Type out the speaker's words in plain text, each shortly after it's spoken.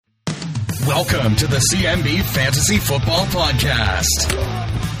Welcome to the CMB Fantasy Football Podcast.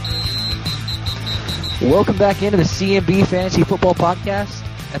 Welcome back into the CMB Fantasy Football Podcast,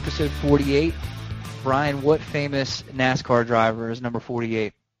 episode 48. Brian, what famous NASCAR driver is number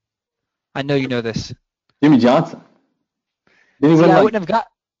 48? I know you know this. Jimmy Johnson. I wouldn't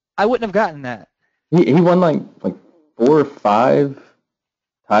have gotten that. He won like 4 or 5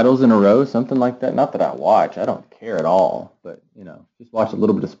 titles in a row, something like that. Not that I watch. I don't care at all. But, just watch a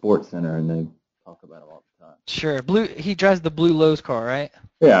little bit of Sports Center and they talk about it all the time. Sure. He drives the blue Lowe's car, right?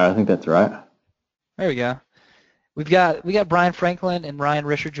 Yeah, I think that's right. There we go. We got Brian Franklin and Ryan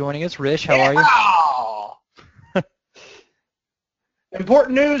Risher joining us. Rish, how are you?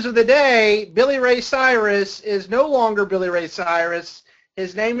 Important news of the day, Billy Ray Cyrus is no longer Billy Ray Cyrus.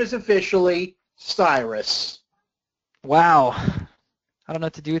 His name is officially Cyrus. Wow. I don't know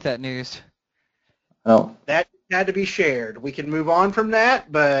what to do with that news. Oh. That had to be shared. We can move on from that,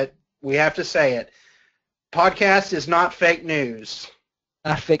 but we have to say it. Podcast is not fake news.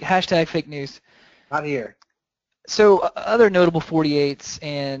 Not fake. Hashtag fake news. Not here. So other notable 48s,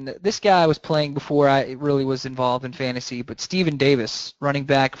 and this guy was playing before I really was involved in fantasy, but Steven Davis, running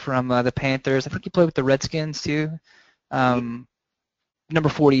back from the Panthers. I think he played with the Redskins too, number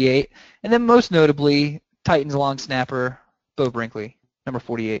 48. And then most notably, Titans long snapper, Beau Brinkley, number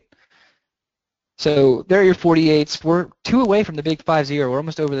 48. So there are your 48s. We're 2 away from the big 5-0. We're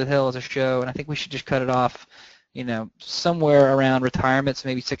almost over the hill as a show, and I think we should just cut it off, somewhere around retirement, so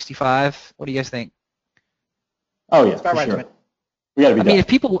maybe 65. What do you guys think? Oh yeah, for sure. We gotta be done. I mean,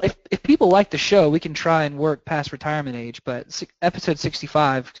 if people like the show, we can try and work past retirement age. But episode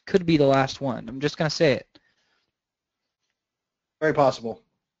 65 could be the last one. I'm just gonna say it. Very possible.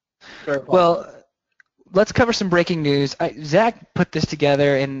 Well, let's cover some breaking news. Zach put this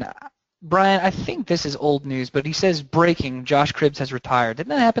together, and Brian, I think this is old news, but he says breaking: Josh Cribbs has retired. Didn't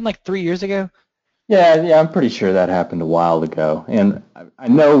that happen like 3 years ago? Yeah, I'm pretty sure that happened a while ago, and I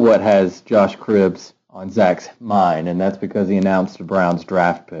know what has Josh Cribbs on Zach's mind, and that's because he announced the Browns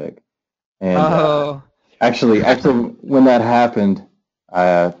draft pick. And actually, when that happened,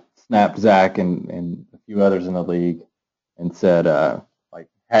 I snapped Zach and a few others in the league and said,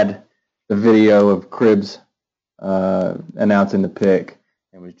 had the video of Cribbs announcing the pick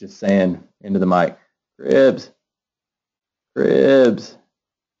and was just saying into the mic, Cribbs,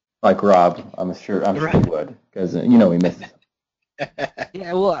 like Rob. I'm sure he would, because he misses him.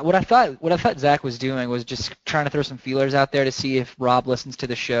 Yeah, well, what I thought Zach was doing was just trying to throw some feelers out there to see if Rob listens to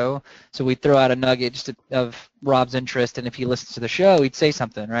the show. So we'd throw out a nugget just of Rob's interest, and if he listens to the show, he'd say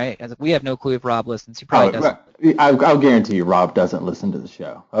something, right? We have no clue if Rob listens. He probably doesn't. I'll guarantee you Rob doesn't listen to the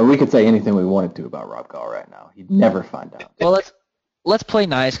show. We could say anything we wanted to about Rob Gall right now. He'd never find out. Well, let's play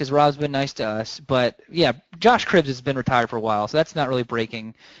nice, because Rob's been nice to us. But, yeah, Josh Cribbs has been retired for a while, so that's not really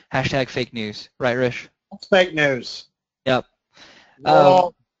breaking. Hashtag fake news. Right, Rish? That's fake news. Yep.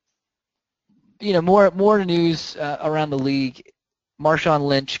 Well, more news around the league. Marshawn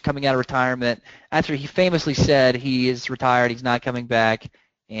Lynch coming out of retirement after he famously said he is retired, he's not coming back,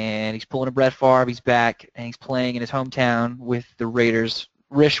 and he's pulling a Brett Favre. He's back, and he's playing in his hometown with the Raiders.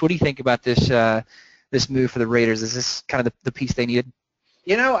 Rish, what do you think about this move for the Raiders? Is this kind of the piece they needed?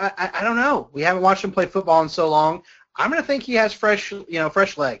 I don't know. We haven't watched him play football in so long. I'm going to think he has fresh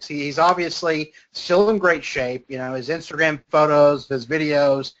legs. He's obviously still in great shape. His Instagram photos, his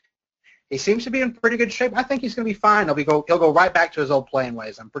videos, he seems to be in pretty good shape. I think he's going to be fine. He'll go right back to his old playing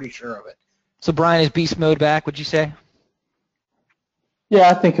ways. I'm pretty sure of it. So Brian, is beast mode back, would you say? Yeah,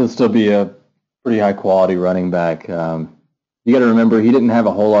 I think he'll still be a pretty high quality running back. You got to remember he didn't have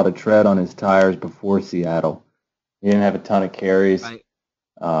a whole lot of tread on his tires before Seattle. He didn't have a ton of carries. Right.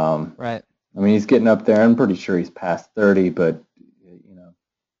 Right. I mean, he's getting up there. I'm pretty sure he's past 30, but,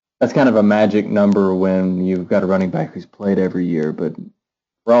 that's kind of a magic number when you've got a running back who's played every year. But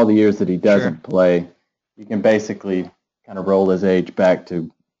for all the years that he doesn't play, you can basically kind of roll his age back to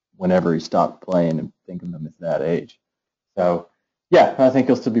whenever he stopped playing and think of him as that age. So, yeah, I think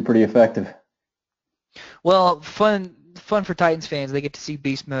he'll still be pretty effective. Well, fun for Titans fans. They get to see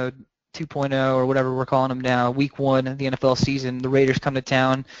Beast Mode 2.0 or whatever we're calling them now, week 1 of the NFL season. The Raiders come to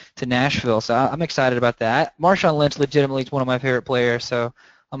town to Nashville, so I'm excited about that. Marshawn Lynch legitimately is one of my favorite players, so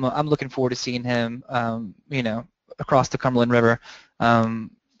I'm looking forward to seeing him, across the Cumberland River. It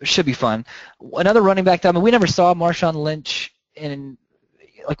should be fun. Another running back, we never saw Marshawn Lynch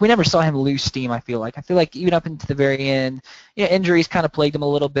we never saw him lose steam, I feel like even up into the very end, injuries kind of plagued him a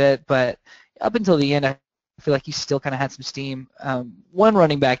little bit, but up until the end, I feel like he still kind of had some steam. One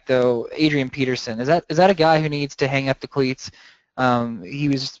running back, though, Adrian Peterson. Is that a guy who needs to hang up the cleats? He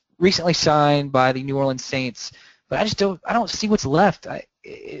was recently signed by the New Orleans Saints, but I don't see what's left.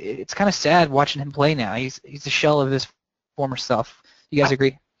 it's kind of sad watching him play now. He's a shell of his former self. You guys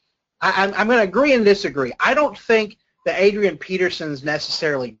agree? I'm going to agree and disagree. I don't think that Adrian Peterson's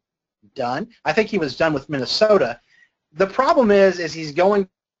necessarily done. I think he was done with Minnesota. The problem is he's going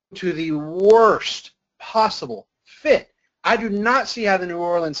to the worst possible fit. I do not see how the New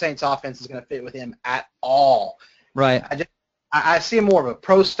Orleans Saints offense is going to fit with him at all. Right. I see him more of a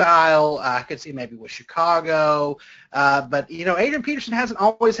pro style. I could see maybe with Chicago. But, Adrian Peterson hasn't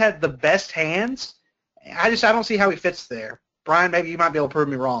always had the best hands. I don't see how he fits there. Brian, maybe you might be able to prove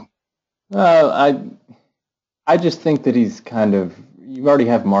me wrong. I just think that he's you already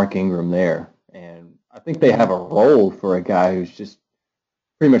have Mark Ingram there. And I think they have a role for a guy who's just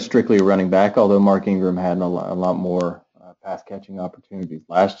pretty much strictly a running back, although Mark Ingram had a lot more pass-catching opportunities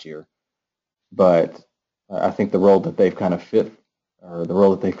last year. But I think the role that they've kind of fit, or the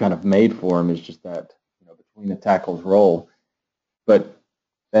role that they've kind of made for him, is just that between the tackles role. But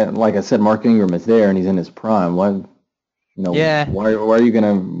then, like I said, Mark Ingram is there and he's in his prime. Why are you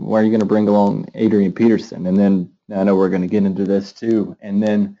gonna bring along Adrian Peterson? And then I know we're gonna get into this too. And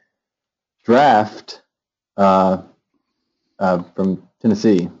then draft from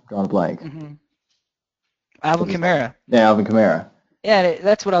Tennessee, drawing a blank. Mm-hmm. Alvin Kamara. Yeah, Alvin Kamara. Yeah,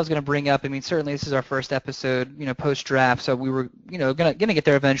 that's what I was going to bring up. I mean, certainly this is our first episode, post-draft, so we were, gonna get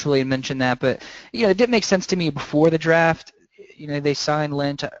there eventually and mention that. But it didn't make sense to me before the draft. They signed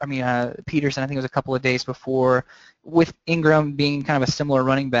Peterson. I think it was a couple of days before, with Ingram being kind of a similar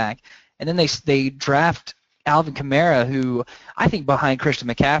running back, and then they draft Alvin Kamara, who I think behind Christian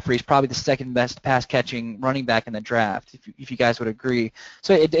McCaffrey is probably the second best pass-catching running back in the draft, if you guys would agree.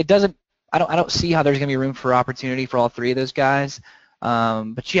 So it doesn't. I don't see how there's going to be room for opportunity for all three of those guys.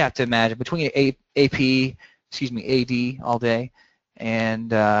 But you have to imagine between AD all day, and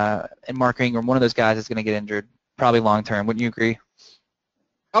Mark Ingram, one of those guys is going to get injured probably long term. Wouldn't you agree?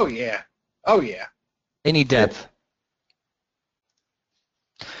 Oh yeah. They need depth.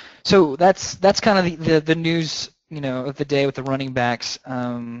 So that's kind of the news of the day with the running backs.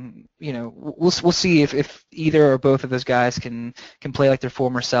 We'll see if either or both of those guys can play like their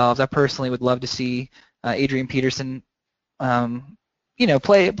former selves. I personally would love to see Adrian Peterson play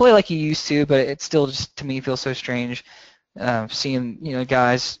like he used to, but it still just to me feels so strange seeing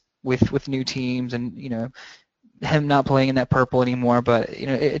guys with new teams and him not playing in that purple anymore. But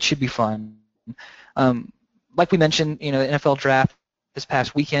it should be fun. Like we mentioned, the NFL draft this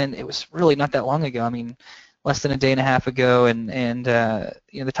past weekend, it was really not that long ago. I mean, less than a day and a half ago, and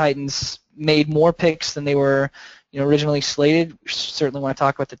the Titans made more picks than they were originally slated. We certainly want to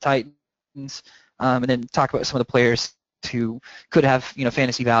talk about the Titans and then talk about some of the players who could have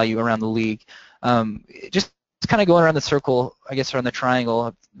fantasy value around the league. Just kind of going around the circle, I guess, around the triangle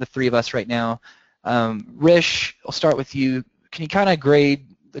of the three of us right now. Rish, I'll start with you. Can you kind of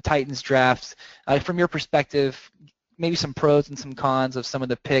grade the Titans draft from your perspective? Maybe some pros and some cons of some of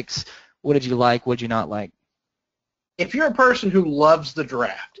the picks. What did you like? What did you not like? If you're a person who loves the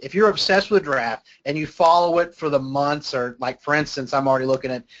draft, if you're obsessed with the draft and you follow it for the months, or like for instance, I'm already looking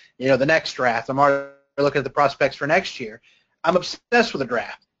at the next draft. I'm already looking at the prospects for next year. I'm obsessed with the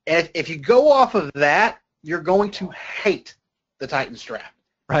draft. And if you go off of that, you're going to hate the Titans draft.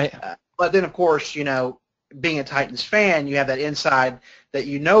 Right. But then, of course, being a Titans fan, you have that inside that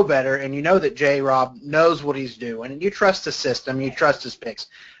you know better, and you know that J-Rob knows what he's doing, and you trust the system, you trust his picks.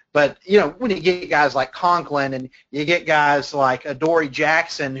 But, when you get guys like Conklin and you get guys like Adoree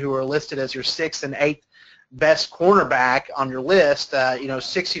Jackson, who are listed as your 6th and 8th best cornerback on your list,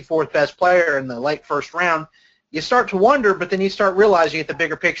 64th best player in the late first round, you start to wonder, but then you start realizing you get the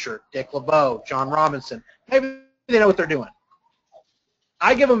bigger picture. Dick LeBeau, John Robinson, maybe they know what they're doing.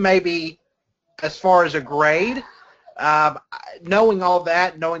 I give them maybe, as far as a grade, knowing all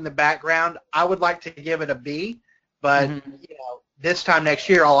that, knowing the background, I would like to give it a B, but, this time next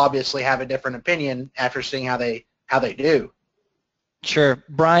year, I'll obviously have a different opinion after seeing how they do. Sure.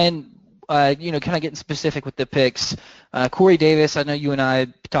 Brian, kind of getting specific with the picks. Corey Davis, I know you and I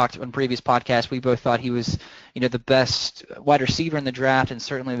talked on previous podcasts. We both thought he was, the best wide receiver in the draft and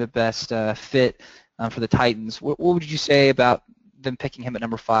certainly the best fit for the Titans. What would you say about them picking him at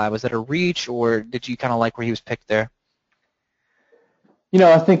number 5? Was that a reach, or did you kind of like where he was picked there?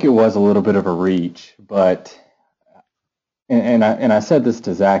 I think it was a little bit of a reach, but and I said this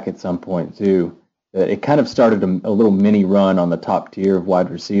to Zach at some point too, that it kind of started a little mini run on the top tier of wide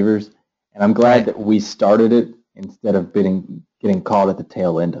receivers, and I'm glad that we started it instead of getting caught at the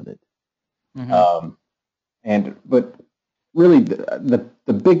tail end of it. Mm-hmm. But really,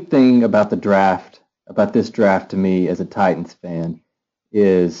 the big thing about the draft, about this draft to me as a Titans fan,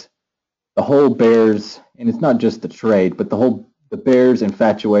 is the whole Bears, and it's not just the trade, but the whole the Bears'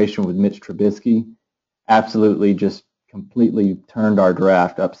 infatuation with Mitch Trubisky absolutely just completely turned our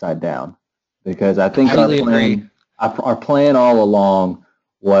draft upside down, because I think our plan all along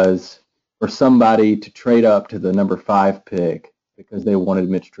was for somebody to trade up to the number 5 pick because they wanted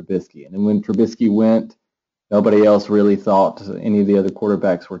Mitch Trubisky. And then when Trubisky went, nobody else really thought any of the other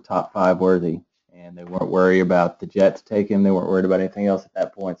quarterbacks were top 5 worthy, and they weren't worried about the Jets taking him. They weren't worried about anything else at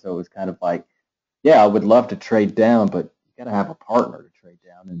that point. So it was kind of like, yeah, I would love to trade down, but you got to have a partner to trade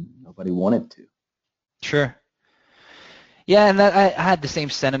down, and nobody wanted to. Sure. Yeah, and I had the same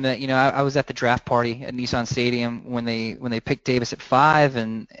sentiment. You know, I was at the draft party at Nissan Stadium when they picked Davis at 5,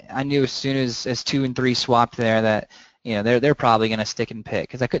 and I knew as soon as 2 and 3 swapped there that, you know, they're probably going to stick and pick,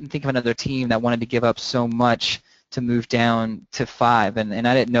 because I couldn't think of another team that wanted to give up so much to move down to 5, and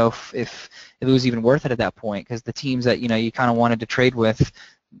I didn't know if it was even worth it at that point, because the teams that, you know, you kind of wanted to trade with,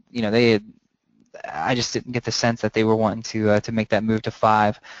 you know, I just didn't get the sense that they were wanting to make that move to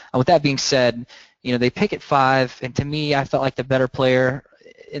 5. And with that being said, you know, they pick at 5, and to me, I felt like the better player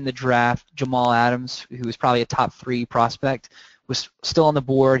in the draft, Jamal Adams, who was probably a top 3 prospect, was still on the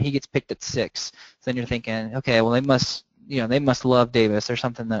board. He gets picked at 6. So then you're thinking, okay, well, they must love Davis or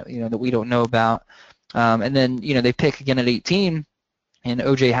something that, you know, that we don't know about. And then, you know, they pick again at 18, and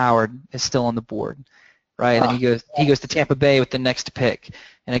O.J. Howard is still on the board, right? And then he goes to Tampa Bay with the next pick.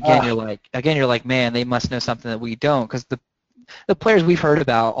 And again, you're like, man, they must know something that we don't, because the players we've heard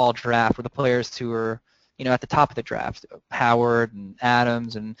about all draft were the players who were, you know, at the top of the draft, Howard and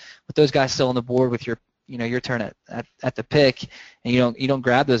Adams, and with those guys still on the board with your turn at the pick, and you don't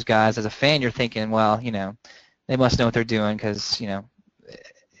grab those guys. As a fan, you're thinking, well, you know, they must know what they're doing, because, you know,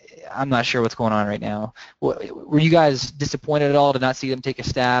 I'm not sure what's going on right now. Were you guys disappointed at all to not see them take a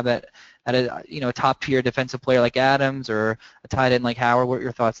stab at a, you know, a top tier defensive player like Adams or a tight end like Howard? What are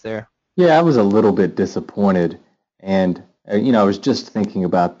your thoughts there? Yeah, I was a little bit disappointed, and you know, I was just thinking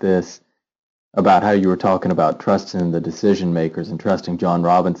about this, about how you were talking about trusting the decision makers and trusting John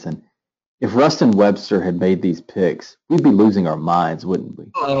Robinson. If Rustin Webster had made these picks, we'd be losing our minds, wouldn't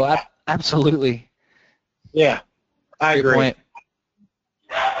we? Oh, absolutely. Yeah, I agree. Point.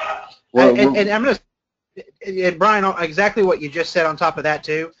 Well, and I'm going to, Brian, exactly what you just said on top of that,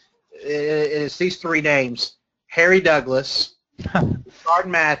 too, is these 3 names: Harry Douglas,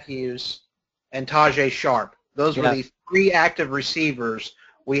 Jordan Matthews, and Tajay Sharp. Those were the 3 active receivers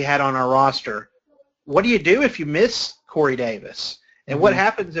we had on our roster. What do you do if you miss Corey Davis? And what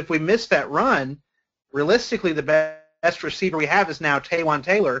happens if we miss that run? Realistically, the best receiver we have is now Taywan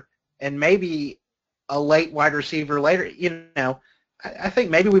Taylor, and maybe a late wide receiver later. You know, I think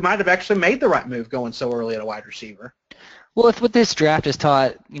maybe we might have actually made the right move going so early at a wide receiver. Well, if what this draft has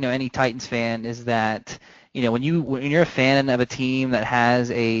taught, you know, any Titans fan is that, you know, when you're a fan of a team that has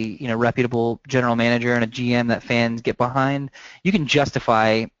a, you know, reputable general manager and a GM that fans get behind, you can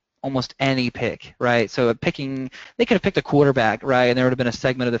justify almost any pick, right? So they could have picked a quarterback, right? And there would have been a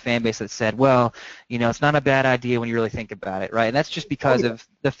segment of the fan base that said, well, you know, it's not a bad idea when you really think about it, right? And that's just because of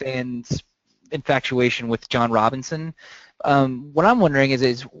the fans' infatuation with John Robinson. What I'm wondering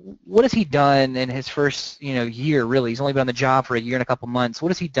is what has he done in his first, you know, year, really? He's only been on the job for a year and a couple months. What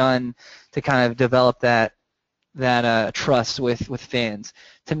has he done to kind of develop that trust with fans?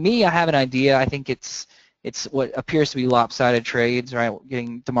 To me, I have an idea. I think it's what appears to be lopsided trades, right?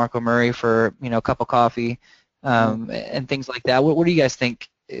 Getting DeMarco Murray for, you know, a cup of coffee, and things like that. What do you guys think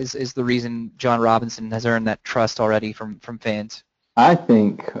is the reason John Robinson has earned that trust already from fans? I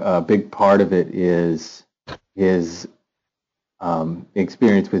think a big part of it is his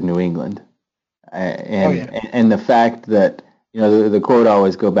experience with New England, and the fact that, you know, the quote I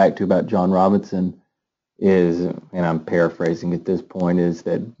always go back to about John Robinson is, and I'm paraphrasing at this point, is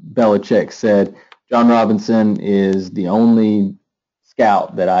that Belichick said, John Robinson is the only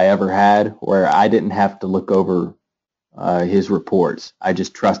scout that I ever had where I didn't have to look over his reports. I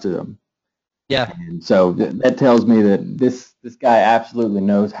just trusted him. Yeah. And so that tells me that this guy absolutely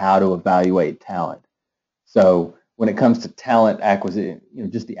knows how to evaluate talent. So when it comes to talent acquisition, you know,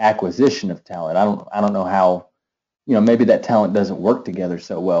 just the acquisition of talent, I don't know how, you know, maybe that talent doesn't work together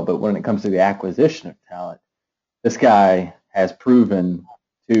so well, but when it comes to the acquisition of talent, this guy has proven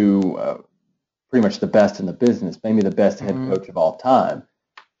to pretty much the best in the business, maybe the best head coach of all time,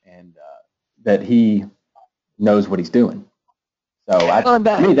 and that he knows what he's doing. So to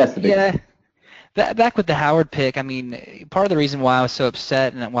me, that's the big thing. Back with the Howard pick, I mean, part of the reason why I was so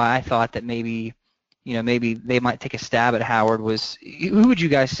upset and why I thought that maybe they might take a stab at Howard was, who would you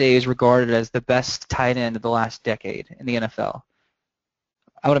guys say is regarded as the best tight end of the last decade in the NFL?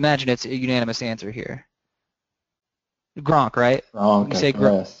 I would imagine it's a unanimous answer here. Gronk, right? Gronk, you say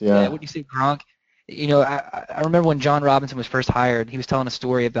Gronk, yeah. Would you say Gronk? I remember when John Robinson was first hired, he was telling a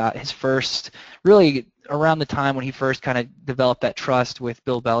story about his first, really around the time when he first kind of developed that trust with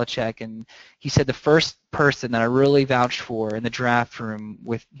Bill Belichick, and he said the first person that I really vouched for in the draft room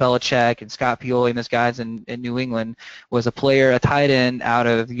with Belichick and Scott Pioli and those guys in New England was a tight end out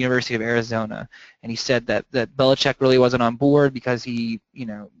of the University of Arizona. And he said that Belichick really wasn't on board because he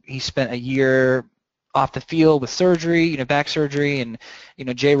spent a year off the field with surgery, back surgery, and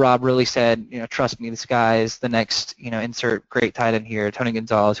J-Rob really said, trust me, this guy is the next, insert great tight end here, Tony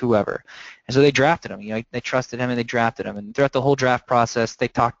Gonzalez, whoever. And so they drafted him. They trusted him and they drafted him. And throughout the whole draft process, they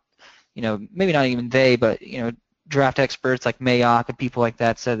talked, maybe not even they, but draft experts like Mayock and people like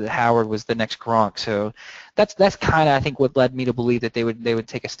that said that Howard was the next Gronk. So that's kind of I think what led me to believe that they would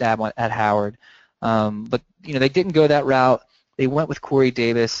take a stab at Howard. But they didn't go that route. They went with Corey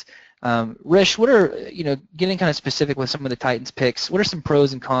Davis. Rish, what are, getting kind of specific with some of the Titans picks, what are some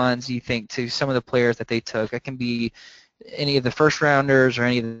pros and cons, do you think, to some of the players that they took? That can be any of the first rounders or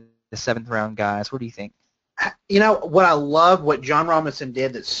any of the seventh round guys. What do you think? What I love what John Robinson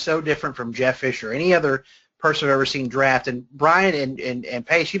did that's so different from Jeff Fisher, any other person I've ever seen draft, and Brian and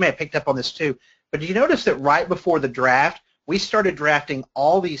Pace, you may have picked up on this too, but did you notice that right before the draft, we started drafting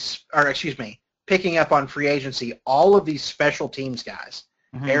picking up on free agency, all of these special teams guys.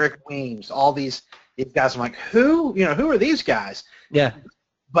 Mm-hmm. Eric Weems, all these guys. I'm like, who are these guys? Yeah.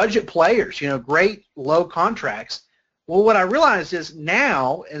 Budget players, great low contracts. Well, what I realized is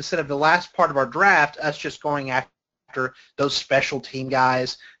now, instead of the last part of our draft, us just going after those special team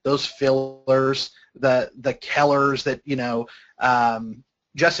guys, those fillers, the Kellers that,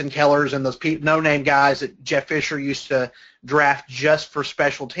 Justin Kellers and those no-name guys that Jeff Fisher used to draft just for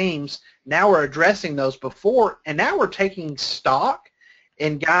special teams. Now we're addressing those before, and now we're taking stock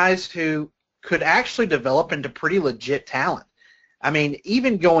in guys who could actually develop into pretty legit talent. I mean,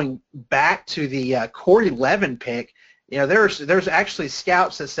 even going back to the Corey Levin pick, there's actually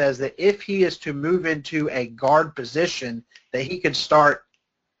scouts that says that if he is to move into a guard position, that he could start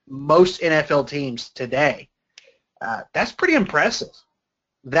most NFL teams today. That's pretty impressive,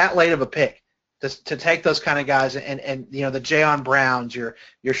 that late of a pick, to take those kind of guys and the Jayon Browns, your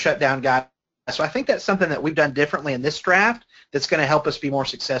shutdown guy. So I think that's something that we've done differently in this draft that's going to help us be more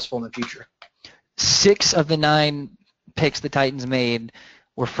successful in the future. 6 of the 9 picks the Titans made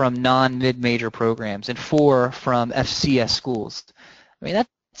were from non-mid-major programs and 4 from FCS schools. I mean,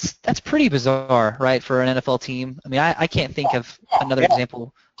 that's pretty bizarre, right, for an NFL team? I mean, I can't think of another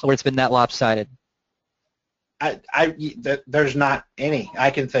example where it's been that lopsided. There's not any I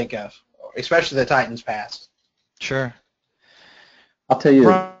can think of, especially the Titans past. Sure. I'll tell you.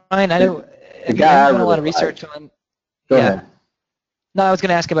 Brian, I know the guy I've done a lot of research on. Go ahead. No, I was going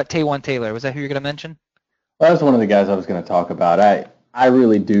to ask about Taywan Taylor. Was that who you were going to mention? Well, that was one of the guys I was going to talk about. I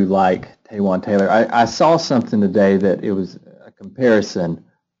really do like Taywan Taylor. I saw something today that it was a comparison.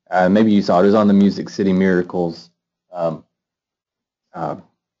 Maybe you saw it. It was on the Music City Miracles, wherever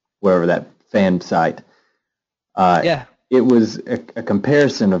that fan site. Yeah. It was a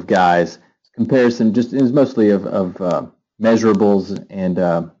comparison of guys. It was mostly of measurables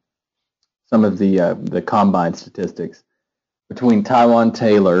and some of the combine statistics between Taywan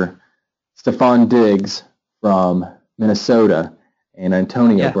Taylor, Stephon Diggs from Minnesota, and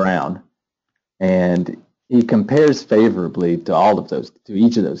Antonio Brown. And he compares favorably to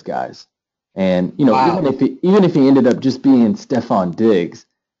each of those guys. And, wow. even if he ended up just being Stephon Diggs,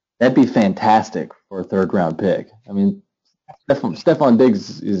 that'd be fantastic for a third-round pick. I mean, Stephon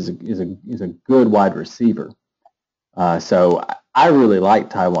Diggs is a good wide receiver. So I really like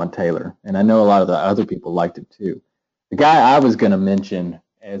Taywan Taylor, and I know a lot of the other people liked him too. The guy I was going to mention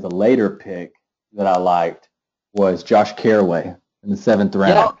as a later pick that I liked was Josh Caraway in the 7th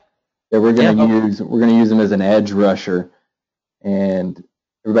round. Yeah. That we're going to use him as an edge rusher, and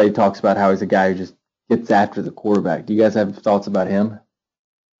everybody talks about how he's a guy who just gets after the quarterback. Do you guys have thoughts about him?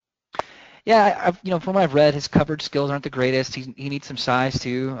 Yeah, from what I've read, his coverage skills aren't the greatest. He needs some size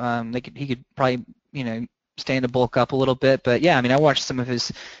too. He could probably stand to bulk up a little bit, but yeah, I mean, I watched some of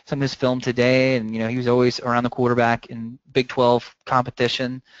his film today, and he was always around the quarterback in Big 12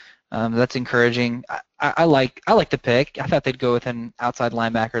 competition. That's encouraging. I like the pick. I thought they'd go with an outside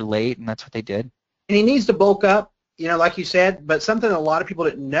linebacker late, and that's what they did. And he needs to bulk up, like you said. But something a lot of people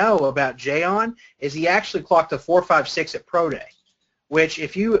didn't know about Jayon is he actually clocked a 4.56 at Pro Day, which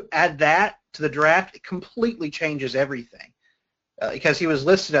if you add that to the draft, it completely changes everything. Because he was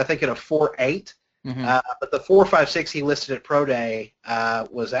listed, I think, at a 4.8. Mm-hmm. But the 4.56 he listed at Pro Day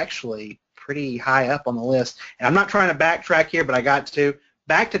was actually pretty high up on the list. And I'm not trying to backtrack here, but I got to.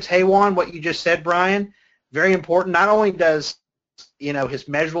 Back to Taywan, what you just said, Brian, very important. Not only does his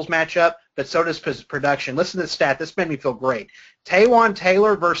measurables match up, but so does production. Listen to the stat. This made me feel great. Taywan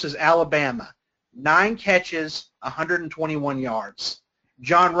Taylor versus Alabama, 9 catches, 121 yards.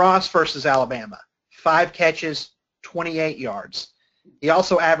 John Ross versus Alabama, 5 catches, 28 yards. He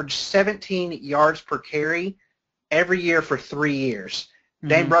also averaged 17 yards per carry every year for 3 years.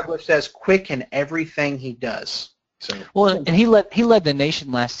 Dane Brugler says quick in everything he does. So, well, and he led the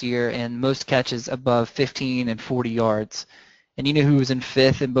nation last year in most catches above 15 and 40 yards. And you know who was in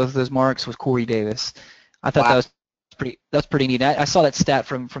 5th in both of those marks was Corey Davis. I thought that was pretty neat. I saw that stat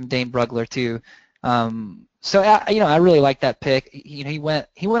from Dane Brugler too. So I really like that pick. He went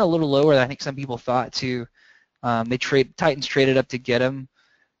a little lower than I think some people thought too. Titans traded up to get him.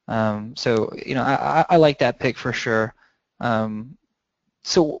 So I like that pick for sure.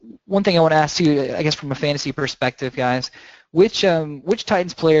 So one thing I want to ask you, I guess from a fantasy perspective, guys, which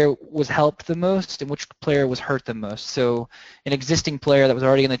Titans player was helped the most and which player was hurt the most? So an existing player that was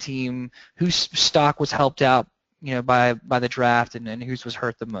already on the team, whose stock was helped out, by the draft, and whose was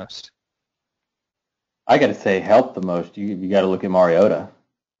hurt the most? I got to say, helped the most. You got to look at Mariota.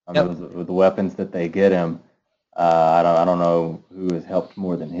 With the weapons that they get him, I don't know who has helped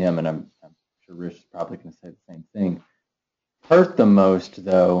more than him, and I'm sure Rich is probably going to say the same thing. Hurt the most,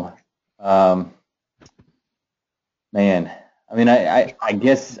 though, man. I mean, I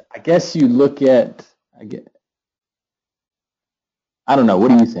guess you look at. I don't know.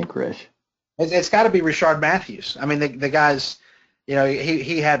 What do you think, Rich? It's got to be Rishard Matthews. I mean, the guy's,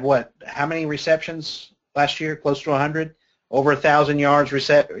 he had what? How many receptions last year? Close to 100, over 1,000 yards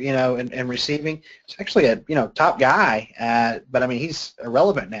in receiving. It's actually a top guy, but I mean he's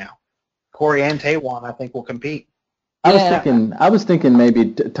irrelevant now. Corey and Taywan, I think, will compete. I was thinking maybe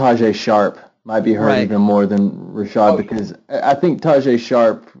Tajay Sharp might be hurt even more than Rishard because I think Tajay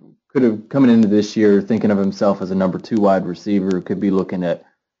Sharp could have coming into this year thinking of himself as a number 2 wide receiver, could be looking at,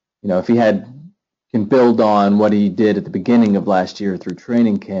 if he can build on what he did at the beginning of last year through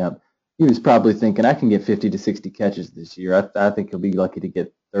training camp, he was probably thinking I can get 50 to 60 catches this year. I think he'll be lucky to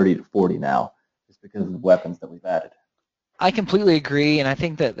get 30 to 40 now just because of the weapons that we've added. I completely agree, and I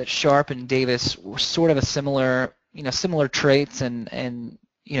think that Sharp and Davis were sort of a similar traits, and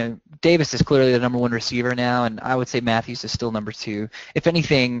Davis is clearly the number 1 receiver now, and I would say Matthews is still number 2. If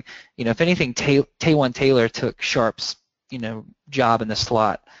anything, Taywan Taylor took Sharp's, job in the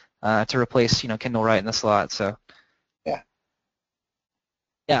slot to replace, Kendall Wright in the slot. So,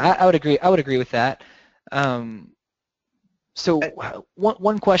 yeah, I would agree. I would agree with that. So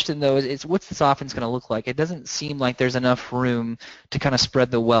one question though is what's this offense going to look like? It doesn't seem like there's enough room to kind of spread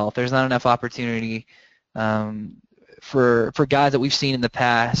the wealth. There's not enough opportunity for guys that we've seen in the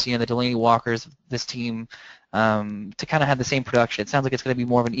past, the Delaney Walkers, this team, to kind of have the same production. It sounds like it's going to be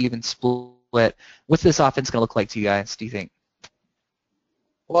more of an even split. What's this offense going to look like to you guys, do you think?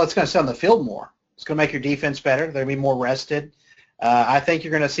 Well, it's going to sit on the field more. It's going to make your defense better. They're going to be more rested. I think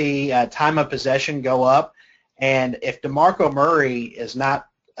you're going to see time of possession go up. And if DeMarco Murray is not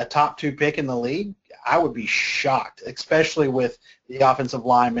a top 2 pick in the league, I would be shocked, especially with the offensive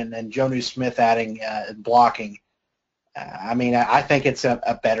lineman and Jonnu Smith adding blocking. I think it's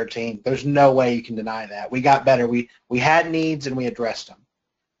a better team. There's no way you can deny that. We got better. We had needs and we addressed them.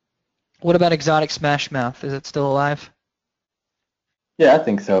 What about Exotic Smash Mouth? Is it still alive? Yeah, I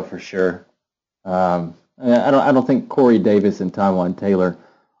think so for sure. I don't think Corey Davis and Taywan Taylor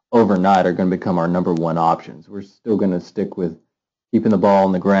overnight are going to become our number 1 options. We're still going to stick with keeping the ball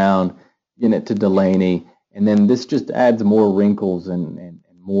on the ground, getting it to Delaney, and then this just adds more wrinkles and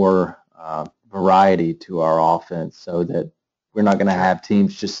more variety to our offense so that we're not going to have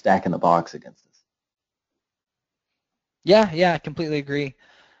teams just stacking the box against us. Yeah, I completely agree.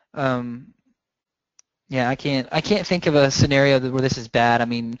 I can't think of a scenario where this is bad. I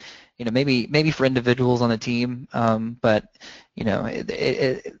mean, maybe for individuals on the team, but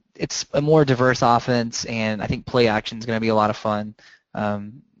it's a more diverse offense, and I think play action is going to be a lot of fun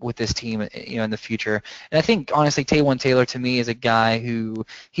with this team, in the future. And I think honestly, Taywan Taylor to me is a guy who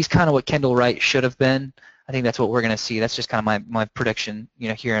he's kind of what Kendall Wright should have been. I think that's what we're going to see. That's just kind of my prediction,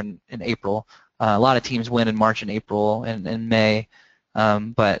 here in April. A lot of teams win in March and April and May,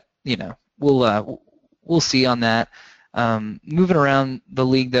 but we'll see on that. Moving around the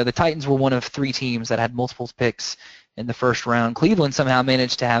league, though, the Titans were one of 3 teams that had multiple picks in the first round. Cleveland somehow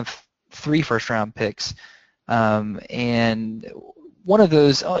managed to have 3 first-round picks, and one of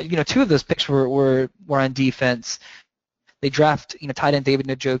those, 2 of those picks were on defense. They draft, tight end David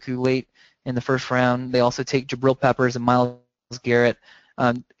Njoku late in the first round. They also take Jabril Peppers and Myles Garrett.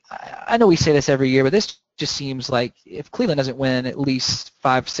 I know we say this every year, but this just seems like if Cleveland doesn't win at least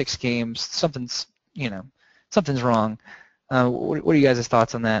 5-6 games, something's wrong. What are you guys'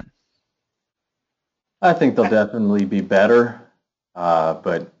 thoughts on that? I think they'll definitely be better,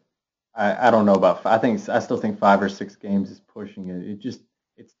 but I don't know about. I still think 5 or 6 games is pushing it.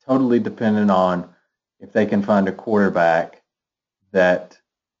 It's totally dependent on if they can find a quarterback that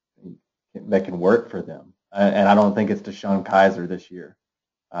can work for them. And I don't think it's Deshaun Kaiser this year.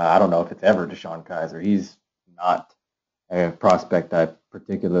 I don't know if it's ever Deshaun Kaiser. He's not a prospect I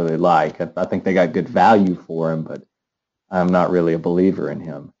particularly like. I think they got good value for him, but I'm not really a believer in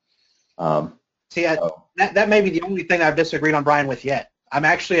him. That may be the only thing I've disagreed on Brian with yet. I'm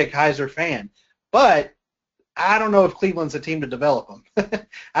actually a Kaiser fan, but I don't know if Cleveland's a team to develop them.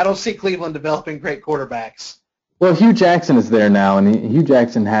 I don't see Cleveland developing great quarterbacks. Well, Hugh Jackson is there now, and Hugh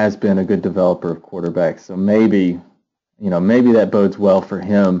Jackson has been a good developer of quarterbacks, so maybe that bodes well for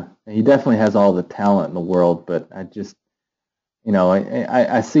him. He definitely has all the talent in the world, but I just,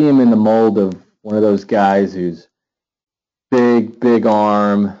 I see him in the mold of one of those guys who's big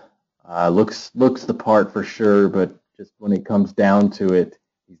arm, looks the part for sure, but just when it comes down to it,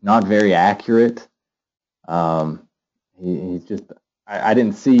 he's not very accurate. He's just, I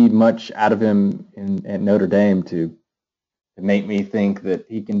didn't see much out of him at Notre Dame to make me think that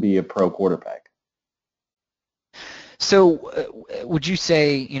he can be a pro quarterback. So would you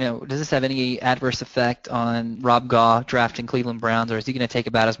say, does this have any adverse effect on Rob Goff drafting Cleveland Browns, or is he going to take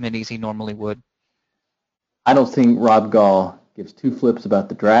about as many as he normally would? I don't think Rob Goff gives 2 flips about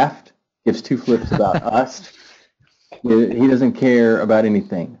the draft, gives 2 flips about us. He doesn't care about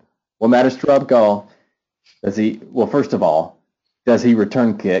anything. What matters to Rob Goff, first of all, does he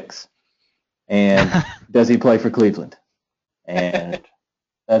return kicks, and does he play for Cleveland? And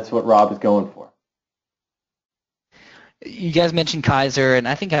that's what Rob is going for. You guys mentioned Kaiser, and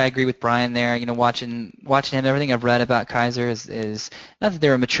I think I agree with Brian there. Watching him, everything I've read about Kaiser is not that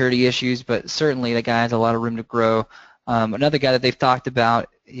there are maturity issues, but certainly the guy has a lot of room to grow. Another guy that they've talked about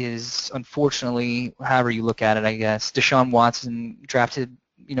is, unfortunately, however you look at it, I guess, Deshaun Watson, drafted,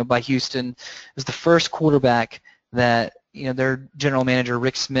 by Houston, was the first quarterback that, their general manager,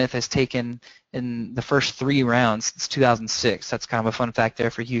 Rick Smith, has taken in the first 3 rounds since 2006. That's kind of a fun fact there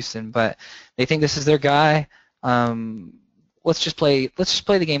for Houston, but they think this is their guy. Let's just play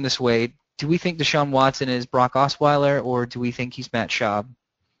the game this way. Do we think Deshaun Watson is Brock Osweiler, or do we think he's Matt Schaub?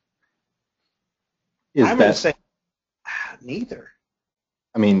 I'm going to say neither.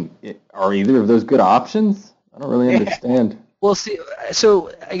 I mean, are either of those good options? I don't really understand. Well, see,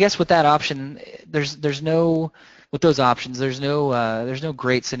 so I guess with that option, there's no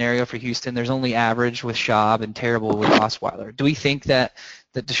great scenario for Houston. There's only average with Schaub and terrible with Osweiler. Do we think that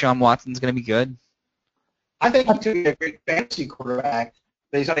Deshaun Watson's going to be good? I think he's going to be a great fantasy quarterback,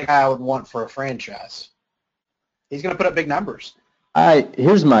 but he's not a guy I would want for a franchise. He's going to put up big numbers.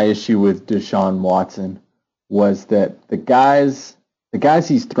 Here's my issue with Deshaun Watson was that the guys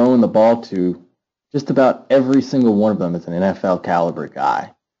he's throwing the ball to, just about every single one of them is an NFL caliber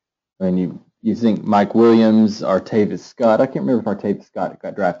guy. I mean, you think Mike Williams, Artavis Scott. I can't remember if Artavis Scott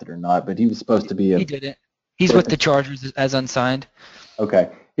got drafted or not, but he was supposed to be He didn't. He's with the Chargers as unsigned.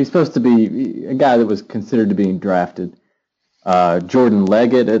 Okay. He's supposed to be a guy that was considered to be drafted. Jordan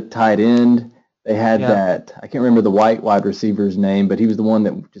Leggett at tight end. They had that, I can't remember the white wide receiver's name, but he was the one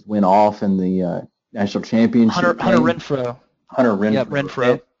that just went off in the national championship. Hunter Renfrow. Hunter Renfrow. Yep,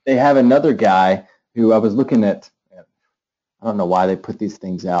 Renfrow. They have another guy who I was looking at. I don't know why they put these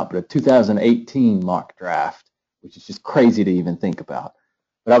things out, but a 2018 mock draft, which is just crazy to even think about.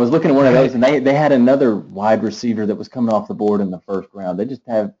 But I was looking at one of those, and they had another wide receiver that was coming off the board in the first round. They just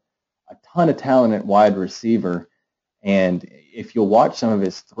have a ton of talent at wide receiver, and if you'll watch some of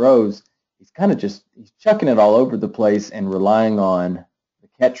his throws, he's chucking it all over the place and relying on the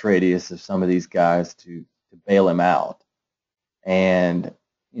catch radius of some of these guys to bail him out. And,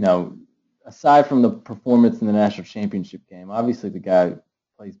 aside from the performance in the national championship game, obviously the guy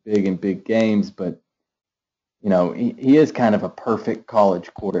plays big in big games, but he is kind of a perfect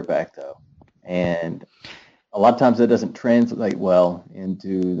college quarterback, though. And a lot of times that doesn't translate well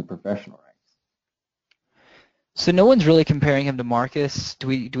into the professional ranks. So no one's really comparing him to Marcus. Do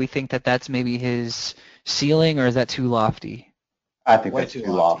we think that that's maybe his ceiling, or is that too lofty? I think that's too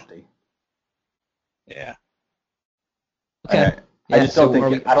lofty. Yeah. Okay. I just don't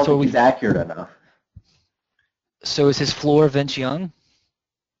think he's accurate enough. So is his floor Vince Young?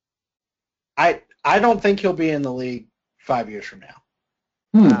 I don't think he'll be in the league 5 years from now.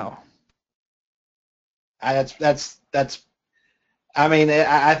 Wow. I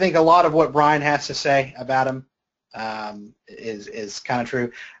think a lot of what Brian has to say about him is kind of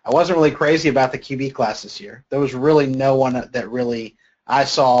true. I wasn't really crazy about the QB class this year. There was really no one that really I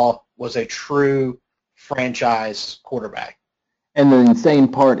saw was a true franchise quarterback. And the insane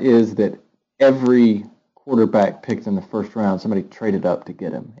part is that every quarterback picked in the first round, somebody traded up to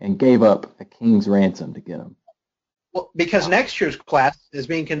get him and gave up a king's ransom to get him. Well, because next year's class is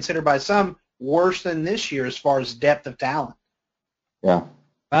being considered by some worse than this year as far as depth of talent. Yeah.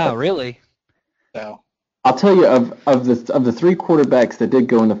 Wow, really? So I'll tell you, of the three quarterbacks that did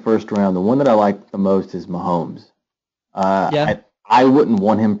go in the first round, the one that I like the most is Mahomes. I wouldn't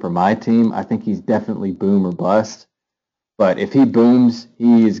want him for my team. I think he's definitely boom or bust. But if he booms,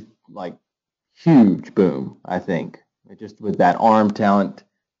 he's like huge boom, I think. Just with that arm talent,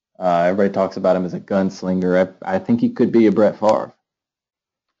 everybody talks about him as a gunslinger. I think he could be a Brett Favre.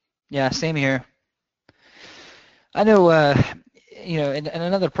 Yeah, same here. I know, and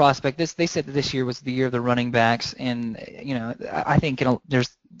another prospect, they said that this year was the year of the running backs, and, I think there's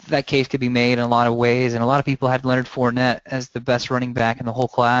that case could be made in a lot of ways, and a lot of people had Leonard Fournette as the best running back in the whole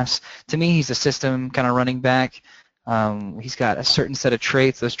class. To me, he's a system kind of running back. He's got a certain set of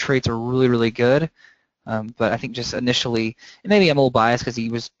traits. Those traits are really, really good. But I think just initially, and maybe I'm a little biased because he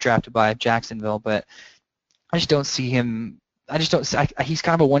was drafted by Jacksonville, but I just don't see him. He's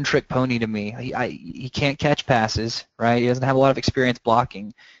kind of a one-trick pony to me. He can't catch passes, right? He doesn't have a lot of experience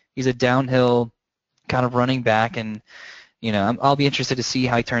blocking. He's a downhill kind of running back, and I'll be interested to see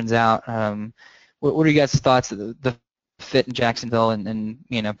how he turns out. What are you guys' thoughts of the fit in Jacksonville and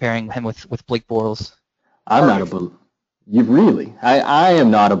pairing him with Blake Bortles? I'm not I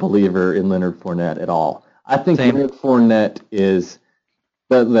am not a believer in Leonard Fournette at all. I think Same. Leonard Fournette is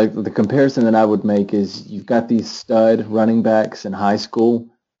the comparison that I would make is you've got these stud running backs in high school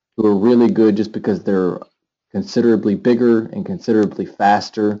who are really good just because they're considerably bigger and considerably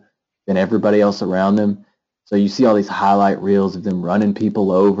faster than everybody else around them. So you see all these highlight reels of them running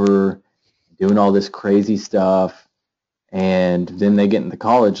people over, doing all this crazy stuff, and then they get in the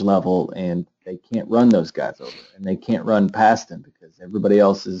college level and they can't run those guys over, and they can't run past them because everybody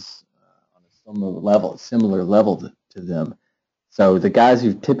else is on a similar level to them. So the guys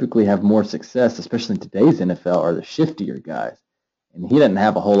who typically have more success, especially in today's NFL, are the shiftier guys, and he doesn't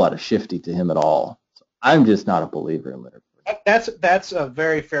have a whole lot of shifty to him at all. So I'm just not a believer in Leonard Fournette. that's a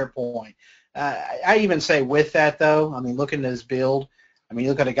very fair point. I even say with that, though, I mean, looking at his build, I mean,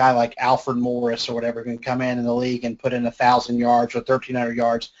 you look at a guy like Alfred Morris or whatever who can come in the league and put in 1,000 yards or 1,300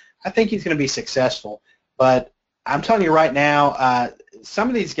 yards. I think he's going to be successful. But I'm telling you right now, some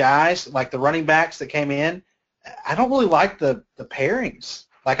of these guys, like the running backs that came in, I don't really like the pairings.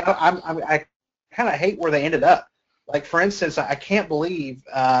 Like I kind of hate where they ended up. Like, for instance, I can't believe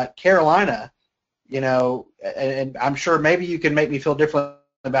Carolina, and I'm sure maybe you can make me feel different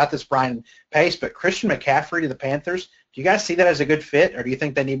about this, Brian Pace, but Christian McCaffrey to the Panthers, do you guys see that as a good fit, or do you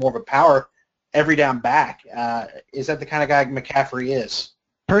think they need more of a power every down back? Is that the kind of guy McCaffrey is?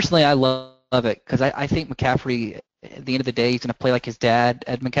 Personally, I love it because I think McCaffrey, at the end of the day, he's going to play like his dad,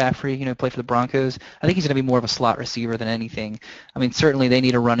 Ed McCaffrey, play for the Broncos. I think he's going to be more of a slot receiver than anything. I mean, certainly they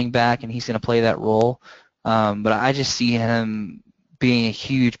need a running back, and he's going to play that role. But I just see him being a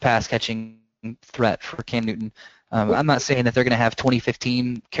huge pass-catching threat for Cam Newton. I'm not saying that they're going to have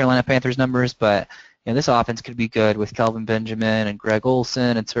 2015 Carolina Panthers numbers, but this offense could be good with Kelvin Benjamin and Greg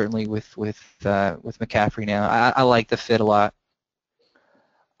Olsen, and certainly with McCaffrey now. I like the fit a lot.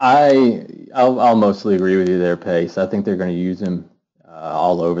 I'll mostly agree with you there, Pace. I think they're going to use him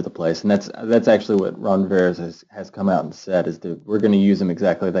all over the place, and that's actually what Ron Rivera has come out and said is that we're going to use him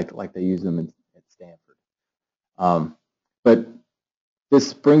exactly like they use him at Stanford. But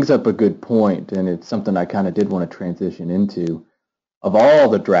this brings up a good point, and it's something I kind of did want to transition into. Of all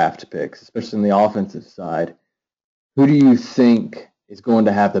the draft picks, especially on the offensive side, who do you think is going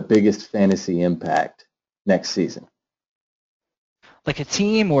to have the biggest fantasy impact next season? Like a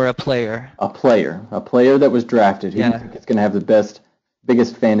team or a player? A player that was drafted. Who do you think is going to have the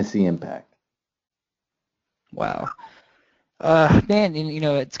biggest fantasy impact? Wow. Man,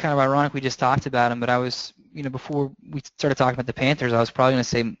 it's kind of ironic we just talked about him, but I was, before we started talking about the Panthers, I was probably going to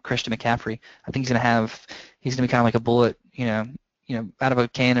say Christian McCaffrey. I think he's going to be kind of like a bullet, out of a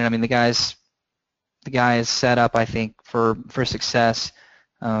cannon. I mean, the guy is set up, I think, for success.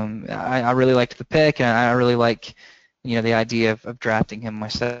 I really liked the pick, and I really like, the idea of drafting him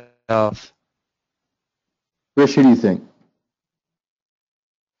myself. Rich, who do you think?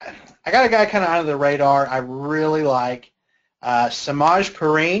 I got a guy kind of under the radar I really like. Samaj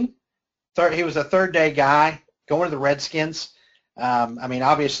Perine. He was a third-day guy going to the Redskins. I mean,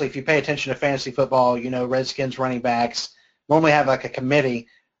 obviously, if you pay attention to fantasy football, Redskins running backs normally have like a committee.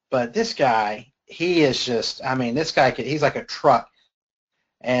 But this guy, he is just, he's like a truck.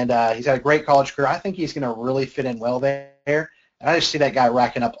 And he's had a great college career. I think he's going to really fit in well there. And I just see that guy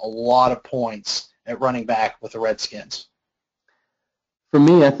racking up a lot of points at running back with the Redskins. For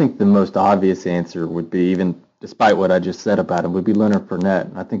me, I think the most obvious answer would be, even despite what I just said about him, would be Leonard Fournette.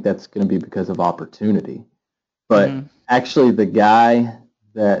 And I think that's going to be because of opportunity. But actually, the guy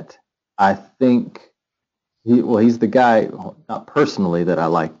that I think he's the guy, not personally that I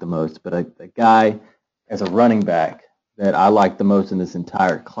like the most, but the guy as a running back that I like the most in this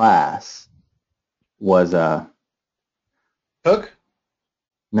entire class was Hook?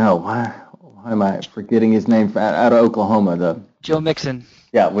 No, why am I forgetting his name? Out of Oklahoma, Joe Mixon.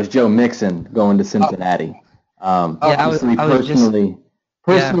 Yeah, it was Joe Mixon going to Cincinnati. Obviously, personally,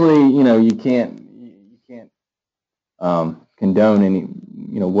 you can't condone any,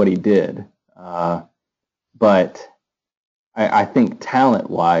 what he did. But I think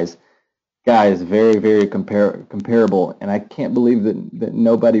talent-wise, guy is very, very comparable, and I can't believe that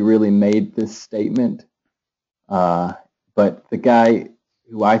nobody really made this statement. But the guy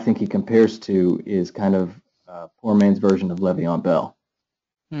who I think he compares to is kind of poor man's version of Le'Veon Bell.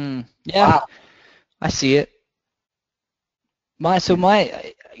 Yeah, wow. I see it.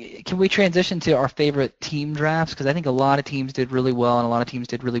 Can we transition to our favorite team drafts? Because I think a lot of teams did really well and a lot of teams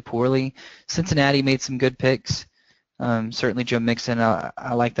did really poorly. Cincinnati made some good picks. Certainly Joe Mixon.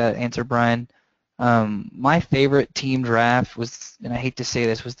 I like that answer, Brian. My favorite team draft was, and I hate to say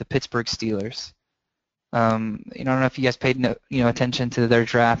this, was the Pittsburgh Steelers. I don't know if you guys paid attention to their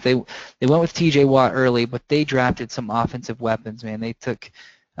draft. They went with T.J. Watt early, but they drafted some offensive weapons. Man, they took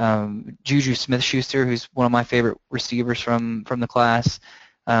Juju Smith-Schuster, who's one of my favorite receivers from the class.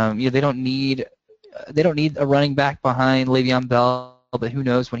 They don't need a running back behind Le'Veon Bell, but who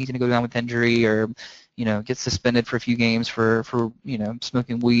knows when he's going to go down with injury or get suspended for a few games for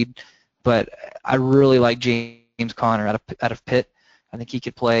smoking weed. But I really like James Conner out of Pitt. I think he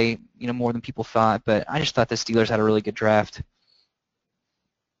could play, more than people thought, but I just thought the Steelers had a really good draft.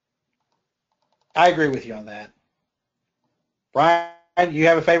 I agree with you on that. Brian, do you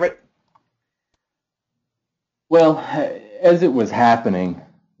have a favorite? Well, as it was happening,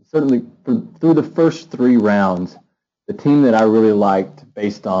 certainly through the first 3 rounds, the team that I really liked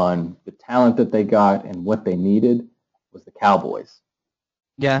based on the talent that they got and what they needed was the Cowboys.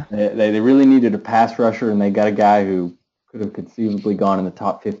 Yeah. They really needed a pass rusher, and they got a guy who could have conceivably gone in the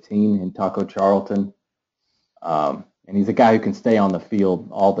top 15 in Taco Charlton. And he's a guy who can stay on the field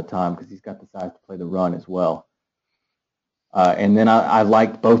all the time because he's got the size to play the run as well. And then I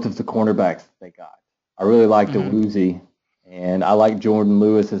liked both of the cornerbacks that they got. I really liked Awuzie, and I like Jordan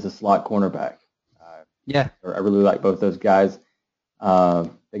Lewis as a slot cornerback. I really like both those guys.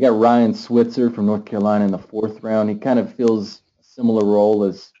 They got Ryan Switzer from North Carolina in the 4th round. He kind of fills a similar role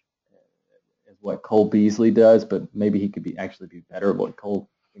as what Cole Beasley does, but maybe he could actually be better than Cole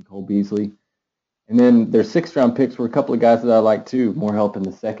Beasley. And then their 6th round picks were a couple of guys that I like too, more help in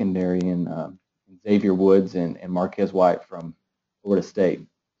the secondary, and Xavier Woods and Marquez White from Florida State.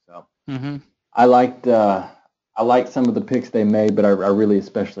 So I liked some of the picks they made, but I really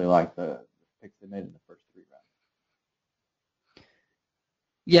especially liked the picks they made in the first 3 rounds.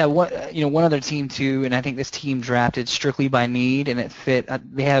 Yeah, one other team too, and I think this team drafted strictly by need, and it fit.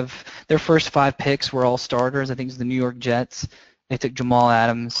 They have their first 5 picks were all starters. I think it's the New York Jets. They took Jamal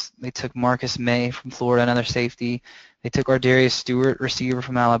Adams. They took Marcus May from Florida, another safety. They took Ardarius Stewart, receiver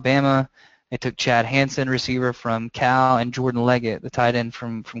from Alabama. They took Chad Hansen, receiver from Cal, and Jordan Leggett, the tight end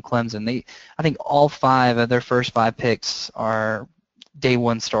from Clemson. I think all 5 of their first 5 picks are day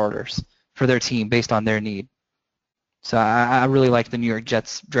 1 starters for their team based on their need. So I really like the New York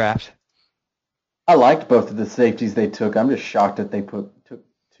Jets draft. I liked both of the safeties they took. I'm just shocked that they took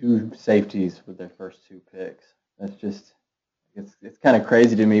 2 safeties with their first 2 picks. That's just it's kind of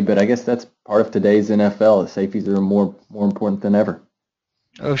crazy to me, but I guess that's part of today's NFL. The safeties are more important than ever.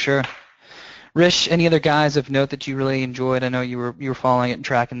 Oh, sure. Rish, any other guys of note that you really enjoyed? I know you were following it and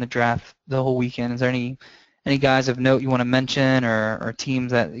tracking the draft the whole weekend. Is there any guys of note you want to mention or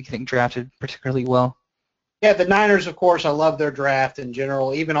teams that you think drafted particularly well? Yeah, the Niners, of course, I love their draft in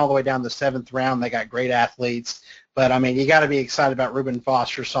general. Even all the way down the 7th round, they got great athletes. But, I mean, you got to be excited about Reuben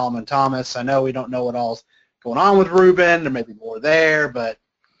Foster, Solomon Thomas. I know we don't know what all's going on with Reuben. There may be more there, but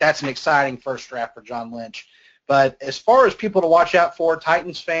that's an exciting first draft for John Lynch. But as far as people to watch out for,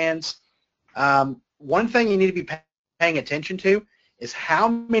 Titans fans, one thing you need to be paying attention to is how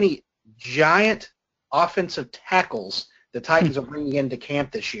many giant offensive tackles the Titans are bringing into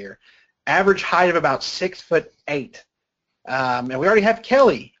camp this year. Average height of about 6'8". And we already have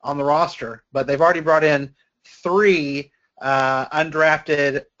Kelly on the roster, but they've already brought in 3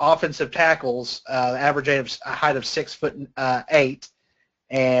 undrafted offensive tackles, average height of 6'8"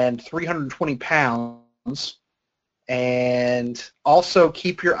 and 320 pounds. And also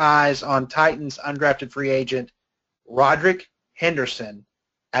keep your eyes on Titans undrafted free agent Roderick Henderson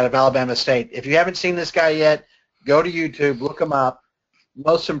out of Alabama State. If you haven't seen this guy yet, go to YouTube, look him up.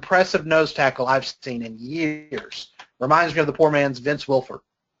 Most impressive nose tackle I've seen in years. Reminds me of the poor man's Vince Wilfork.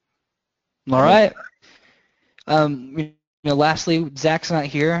 All right. Lastly, Zach's not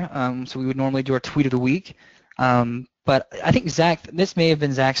here, so we would normally do our tweet of the week. But I think this may have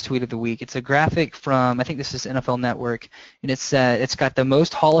been Zach's tweet of the week. It's a graphic from, I think this is NFL Network, and it's got the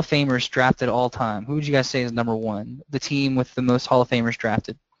most Hall of Famers drafted all time. Who would you guys say is number one? The team with the most Hall of Famers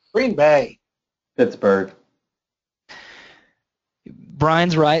drafted? Green Bay. Pittsburgh.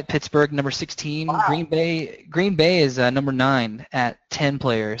 Brian's right. Pittsburgh, number 16. Wow. Green Bay is number 9 at 10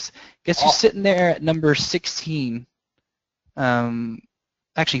 players. Guess who's sitting there at number 16?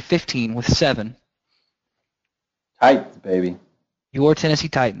 Actually 15 with 7. Titans, baby. Your Tennessee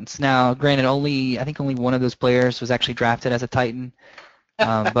Titans. Now, granted, I think only one of those players was actually drafted as a Titan.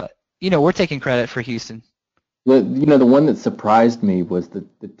 But, we're taking credit for Houston. The one that surprised me was the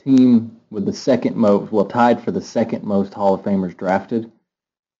team with the second most, tied for the second most Hall of Famers drafted,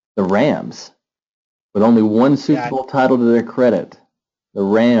 the Rams, with only one Super Bowl title to their credit. The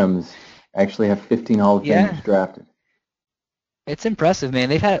Rams actually have 15 Hall of Famers drafted. It's impressive, man.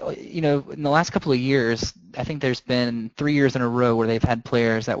 They've had, in the last couple of years, I think there's been 3 years in a row where they've had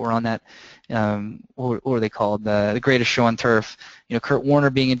players that were on that, what are they called, the greatest show on turf. Kurt Warner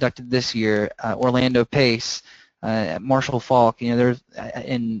being inducted this year, Orlando Pace, Marshall Faulk. Correct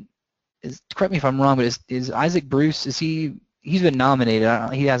me if I'm wrong, but is Isaac Bruce? He's been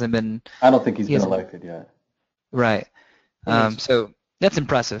nominated? He hasn't been. I don't think he's been elected yet. Right. So that's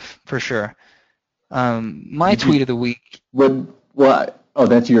impressive for sure. My tweet of the week.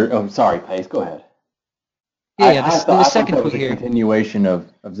 That's your. Oh, sorry, Pace. Go ahead. Yeah, the second tweet here. Continuation of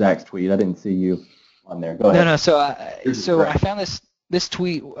Zach's tweet. I didn't see you on there. Go ahead. No. So I found this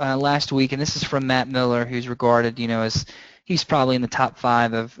tweet last week, and this is from Matt Miller, who's regarded, as he's probably in the top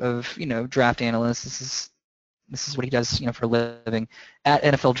 5 of draft analysts. This is what he does, for a living at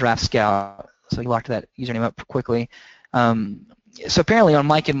NFL Draft Scout. So he locked that username up quickly. So apparently on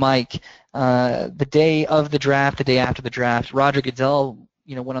Mike and Mike, the day of the draft, the day after the draft, Roger Goodell,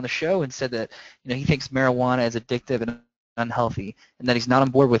 went on the show and said that, he thinks marijuana is addictive and unhealthy, and that he's not on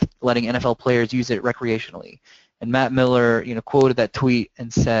board with letting NFL players use it recreationally. And Matt Miller, quoted that tweet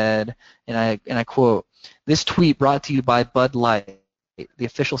and said, and I quote, "This tweet brought to you by Bud Light, the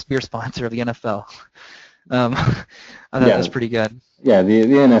official beer sponsor of the NFL." I thought that was pretty good. Yeah, the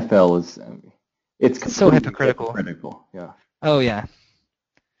NFL is, it's so hypocritical. Yeah. Oh yeah,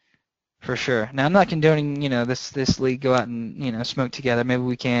 for sure. Now I'm not condoning, this league go out and smoke together. Maybe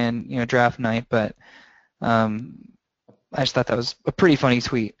we can, draft night, but I just thought that was a pretty funny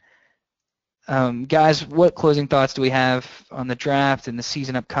tweet. Guys, what closing thoughts do we have on the draft and the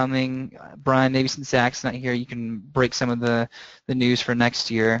season upcoming? Brian, maybe since Zach's not here, you can break some of the news for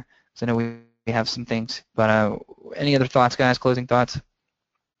next year, because I know we have some things. But any other thoughts, guys? Closing thoughts?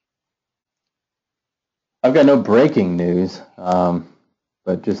 I've got no breaking news,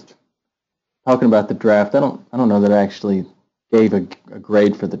 but just talking about the draft. I don't know that I actually gave a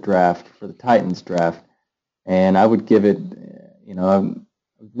grade for the draft, for the Titans draft, and I would give it. I'm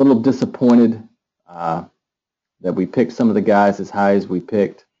a little disappointed that we picked some of the guys as high as we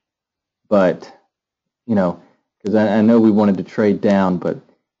picked, but because I know we wanted to trade down, but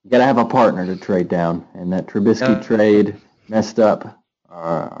you got to have a partner to trade down, and that Trubisky trade messed up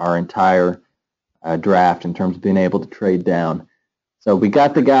our entire draft in terms of being able to trade down. So we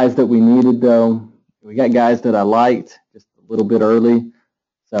got the guys that we needed, though. We got guys that I liked just a little bit early.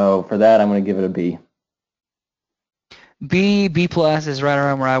 So for that, I'm going to give it a B. B plus is right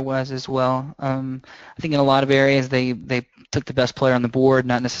around where I was as well. I think in a lot of areas they took the best player on the board,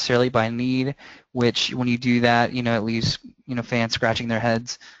 not necessarily by need, which when you do that, it leaves fans scratching their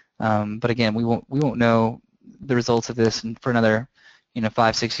heads. But again, we won't know the results of this for another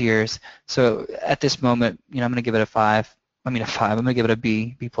 5-6 years. So at this moment, I'm going to give it a 5. I'm going to give it a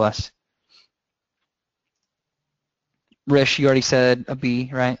B plus. Rish, you already said a B,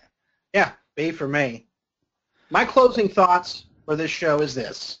 right? Yeah, B for me. My closing thoughts for this show is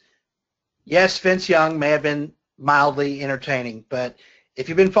this. Yes, Vince Young may have been mildly entertaining, but if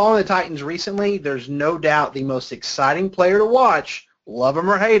you've been following the Titans recently, there's no doubt the most exciting player to watch, love him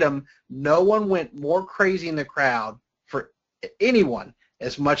or hate him, no one went more crazy in the crowd for anyone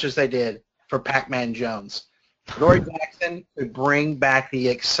as much as they did for Pac-Man Jones. Dory Jackson could bring back the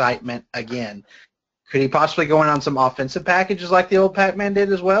excitement again. Could he possibly go in on some offensive packages like the old Pac-Man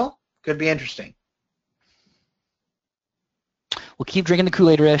did as well? Could be interesting. We'll keep drinking the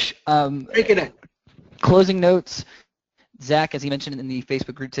Kool-Aid, Rish. Drinking it. Closing notes. Zach, as he mentioned in the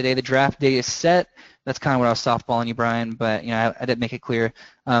Facebook group today, the draft day is set. That's kind of what I was softballing you, Brian, but I didn't make it clear.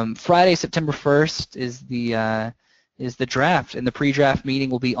 Friday, September 1st is the draft, and the pre-draft meeting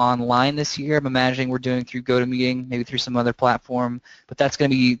will be online this year. I'm imagining we're doing through GoToMeeting, maybe through some other platform, but that's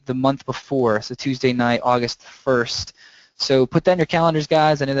going to be the month before, so Tuesday night, August 1st. So put that in your calendars,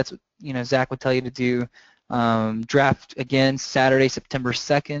 guys. I know that's what Zach would tell you to do. Draft again Saturday, September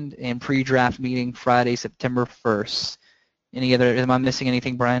 2nd, and pre-draft meeting Friday, September 1st. Am I missing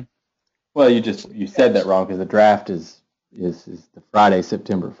anything, Brian? Well, you said that wrong because the draft is the Friday,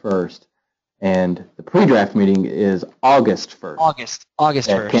 September 1st, and the pre-draft meeting is August 1st. August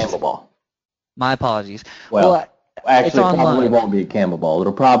 1st. At Campbell Ball. My apologies. Well actually, it probably won't be at Campbell Ball.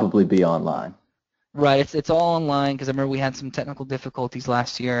 It'll probably be online. Right. It's all online because I remember we had some technical difficulties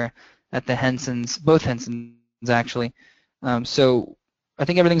last year at the Hensons, both Hensons actually. So I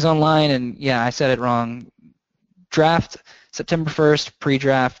think everything's online, and yeah, I said it wrong. Draft September 1st,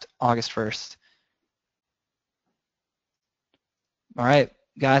 pre-draft August 1st. All right,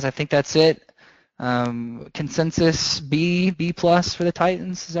 guys, I think that's it. Consensus B+ for the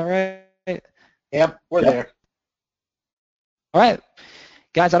Titans. Is that right? Yep, we're there. All right,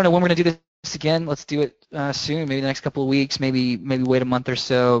 guys. I don't know when we're gonna do this again. Let's do it soon. Maybe the next couple of weeks. Maybe wait a month or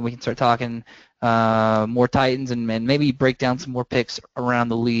so. We can start talking more Titans and maybe break down some more picks around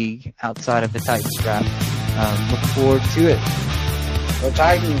the league outside of the Titans draft. Look forward to it. Go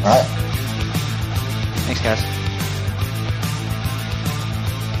Titans. All right. Thanks, guys.